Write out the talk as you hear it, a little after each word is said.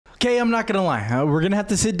Okay, I'm not gonna lie. We're gonna have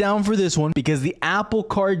to sit down for this one because the Apple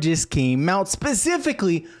Card just came out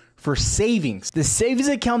specifically for savings. The savings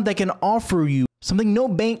account that can offer you something no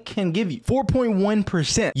bank can give you.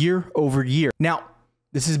 4.1% year over year. Now,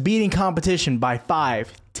 this is beating competition by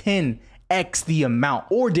 5, 10x the amount.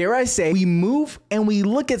 Or dare I say, we move and we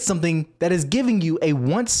look at something that is giving you a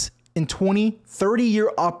once in 20,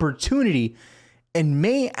 30-year opportunity and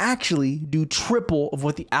may actually do triple of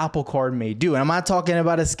what the Apple Card may do. And I'm not talking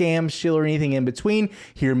about a scam, shill, or anything in between.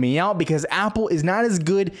 Hear me out, because Apple is not as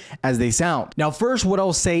good as they sound. Now, first, what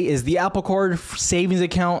I'll say is the Apple Card savings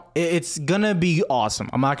account, it's gonna be awesome.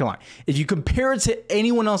 I'm not gonna lie. If you compare it to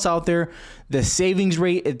anyone else out there, the savings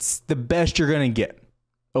rate, it's the best you're gonna get,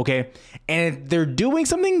 okay? And they're doing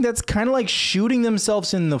something that's kind of like shooting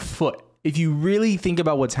themselves in the foot, if you really think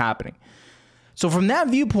about what's happening. So from that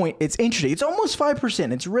viewpoint, it's interesting. It's almost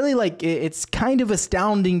 5%. It's really like, it's kind of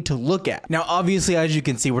astounding to look at. Now, obviously, as you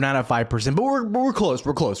can see, we're not at 5%, but we're close.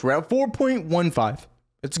 We're close. We're at 4.15.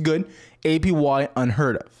 It's good. APY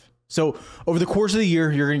unheard of. So over the course of the year,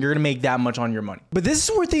 you're gonna make that much on your money. But this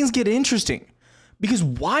is where things get interesting, because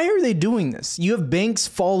why are they doing this? You have banks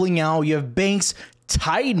falling out. You have banks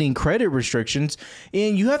tightening credit restrictions,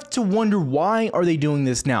 and you have to wonder, why are they doing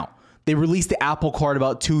this now? They released the Apple Card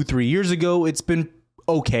about 2-3 years ago. It's been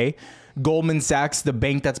okay. Goldman Sachs, the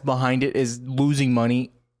bank that's behind it, is losing money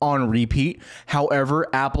on repeat. However,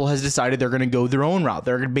 Apple has decided they're going to go their own route.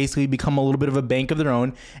 They're going to basically become a little bit of a bank of their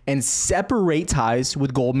own and separate ties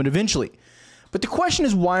with Goldman eventually. But the question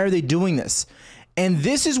is, why are they doing this? And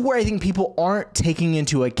this is where I think people aren't taking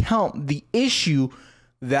into account the issue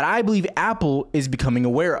that I believe Apple is becoming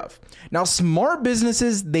aware of. Now, smart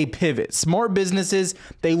businesses, they pivot. Smart businesses,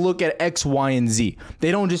 they look at X, Y, and Z.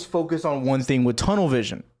 They don't just focus on one thing with tunnel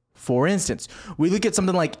vision. For instance, we look at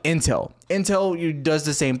something like Intel. Intel does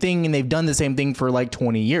the same thing, and they've done the same thing for like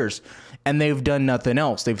 20 years, and they've done nothing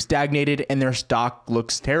else. They've stagnated, and their stock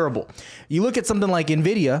looks terrible. You look at something like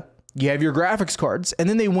NVIDIA, you have your graphics cards, and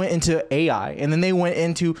then they went into AI, and then they went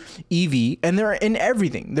into EV, and they're in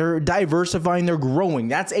everything. They're diversifying, they're growing.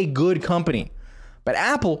 That's a good company. But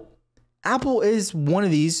Apple is one of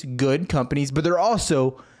these good companies, but they're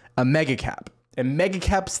also a mega cap. And mega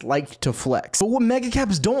caps like to flex. But what mega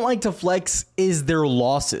caps don't like to flex is their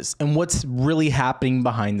losses and what's really happening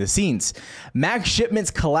behind the scenes. Mac shipments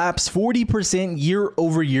collapsed 40% year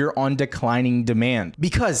over year on declining demand.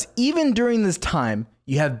 Because even during this time,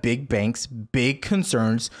 you have big banks, big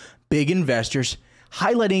concerns, big investors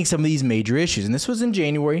highlighting some of these major issues. And this was in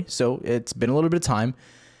January, so it's been a little bit of time.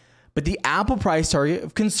 But the Apple price target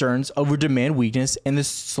of concerns over demand weakness and the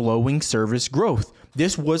slowing service growth.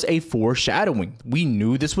 This was a foreshadowing. We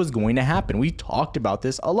knew this was going to happen. We talked about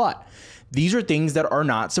this a lot. These are things that are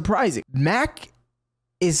not surprising. Mac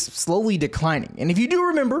is slowly declining. And if you do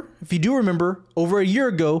remember, over a year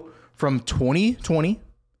ago, from 2020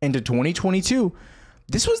 into 2022,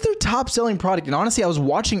 this was their top selling product. And honestly, I was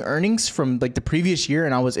watching earnings from like the previous year,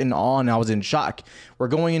 and I was in awe and I was in shock. We're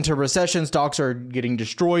going into recession. Stocks are getting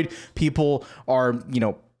destroyed. People are,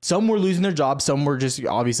 some were losing their jobs. Some were just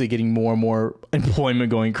obviously getting more and more employment,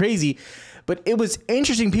 going crazy. But it was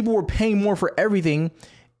interesting. People were paying more for everything,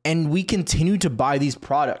 and we continue to buy these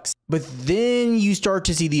products. But then you start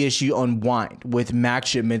to see the issue unwind with Mac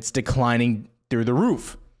shipments declining through the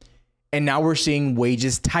roof. And now we're seeing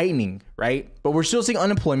wages tightening, right? But we're still seeing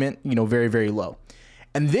unemployment, very, very low.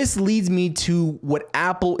 And this leads me to what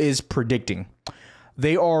Apple is predicting.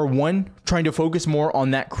 They are, one, trying to focus more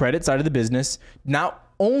on that credit side of the business. Not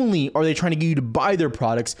only are they trying to get you to buy their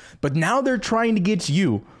products, but now they're trying to get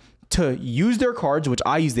you to use their cards, which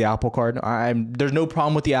I use the Apple Card. There's no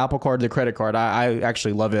problem with the Apple Card, the credit card. I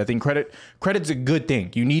actually love it. I think credit's a good thing.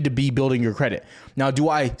 You need to be building your credit. Now, do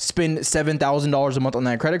I spend $7,000 a month on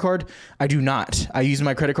that credit card? I do not. I use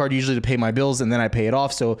my credit card usually to pay my bills, and then I pay it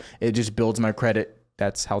off, so it just builds my credit.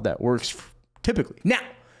 That's how that works typically. Now,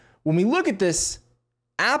 when we look at this,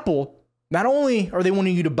 Apple, not only are they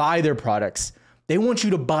wanting you to buy their products, they want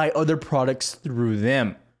you to buy other products through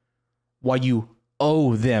them while you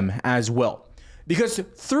owe them as well. Because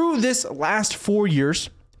through this last 4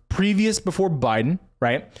 years, before Biden,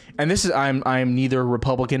 right? And this is, I'm neither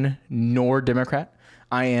Republican nor Democrat.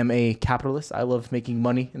 I am a capitalist. I love making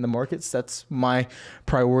money in the markets. That's my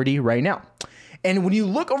priority right now. And when you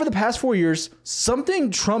look over the past 4 years,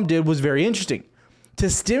 something Trump did was very interesting. To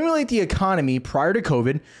stimulate the economy prior to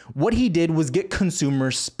COVID, what he did was get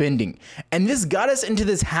consumers spending. And this got us into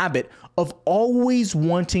this habit of always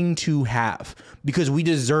wanting to have, because we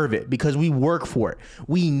deserve it, because we work for it.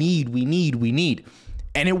 We need.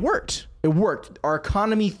 And it worked. It worked. Our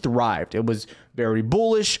economy thrived. It was very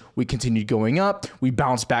bullish. We continued going up. We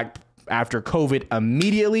bounced back after COVID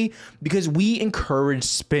immediately because we encouraged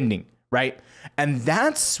spending, right? And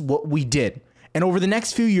that's what we did. And over the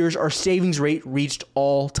next few years, our savings rate reached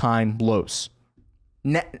all-time lows.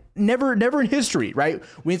 Never in history, right?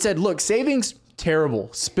 We said, look, savings, terrible.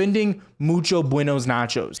 Spending, mucho buenos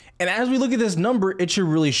nachos. And as we look at this number, it should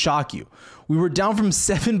really shock you. We were down from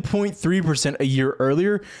 7.3% a year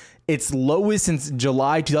earlier. Its lowest since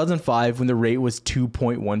July 2005 when the rate was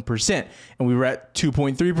 2.1%. And we were at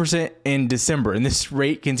 2.3% in December. And this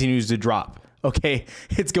rate continues to drop. Okay,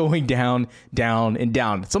 it's going down, down, and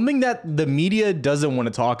down. Something that the media doesn't want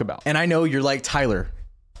to talk about. And I know you're like, Tyler,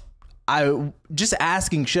 I just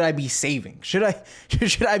asking, should I be saving? Should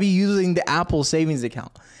I be using the Apple savings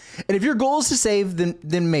account? And if your goal is to save,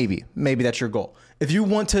 then maybe that's your goal. If you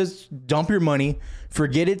want to dump your money,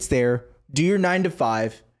 forget it's there, do your 9 to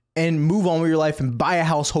 5, and move on with your life and buy a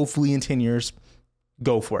house hopefully in 10 years,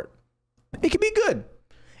 go for it. It can be good.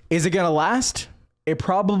 Is it going to last? It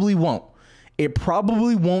probably won't. It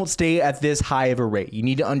probably won't stay at this high of a rate. You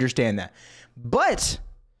need to understand that. But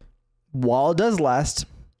while it does last,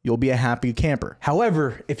 you'll be a happy camper.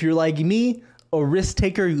 However, if you're like me, a risk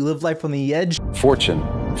taker, you live life on the edge. Fortune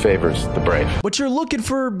favors the brave. But you're looking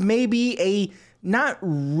for maybe a not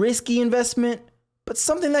risky investment, but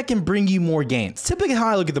something that can bring you more gains. Typically how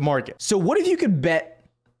I look at the market. So what if you could bet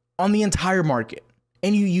on the entire market?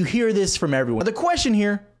 And you hear this from everyone. The question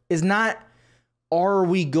here is not, are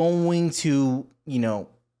we going to,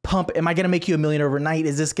 pump? Am I going to make you $1 million overnight?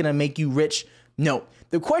 Is this going to make you rich? No.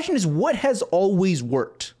 The question is, what has always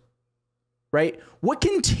worked, right? What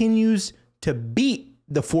continues to beat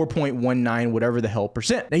the 4.19, whatever the hell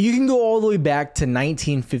percent? Now you can go all the way back to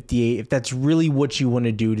 1958 if that's really what you want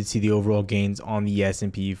to do to see the overall gains on the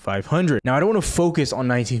S&P 500. Now I don't want to focus on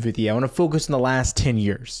 1958. I want to focus on the last 10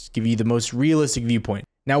 years, give you the most realistic viewpoint.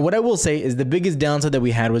 Now, what I will say is the biggest downside that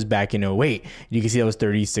we had was back in 08. You can see that was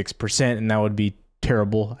 36%, and that would be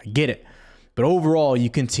terrible. I get it. But overall,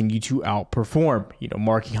 you continue to outperform,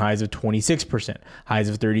 marking highs of 26%, highs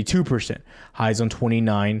of 32%, highs on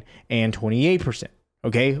 29 and 28%.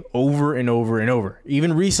 Okay, over and over and over.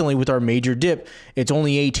 Even recently with our major dip, it's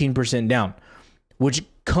only 18% down, which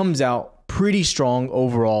comes out pretty strong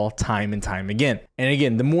overall time and time again. And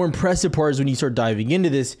again, the more impressive part is when you start diving into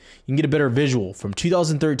this, you can get a better visual from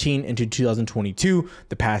 2013 into 2022,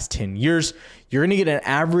 the past 10 years. You're going to get an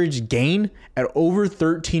average gain at over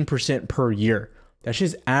 13% per year. That's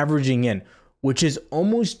just averaging in, which is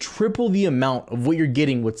almost triple the amount of what you're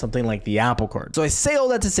getting with something like the Apple Card. So I say all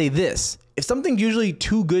that to say this: if something's usually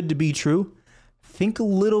too good to be true, think a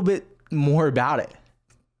little bit more about it.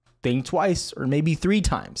 Think twice or maybe 3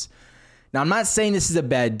 times. Now, I'm not saying this is a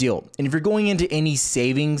bad deal. And if you're going into any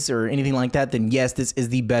savings or anything like that, then yes, this is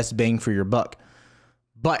the best bang for your buck.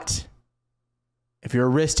 But if you're a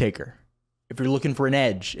risk taker, if you're looking for an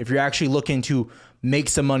edge, if you're actually looking to make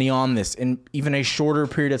some money on this in even a shorter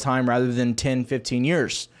period of time rather than 10, 15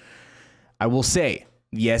 years, I will say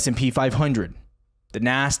the S&P 500, the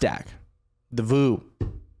NASDAQ, the VU,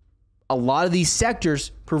 a lot of these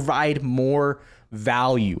sectors provide more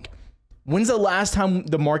value. When's the last time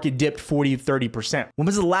the market dipped 40, 30%? When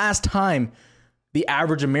was the last time the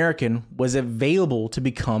average American was available to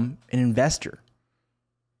become an investor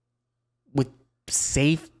with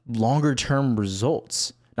safe, longer-term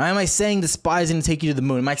results? Now, am I saying the SPY is going to take you to the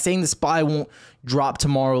moon? Am I saying the SPY won't drop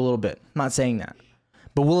tomorrow a little bit? I'm not saying that.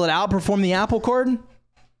 But will it outperform the Apple Card?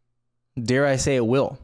 Dare I say it will.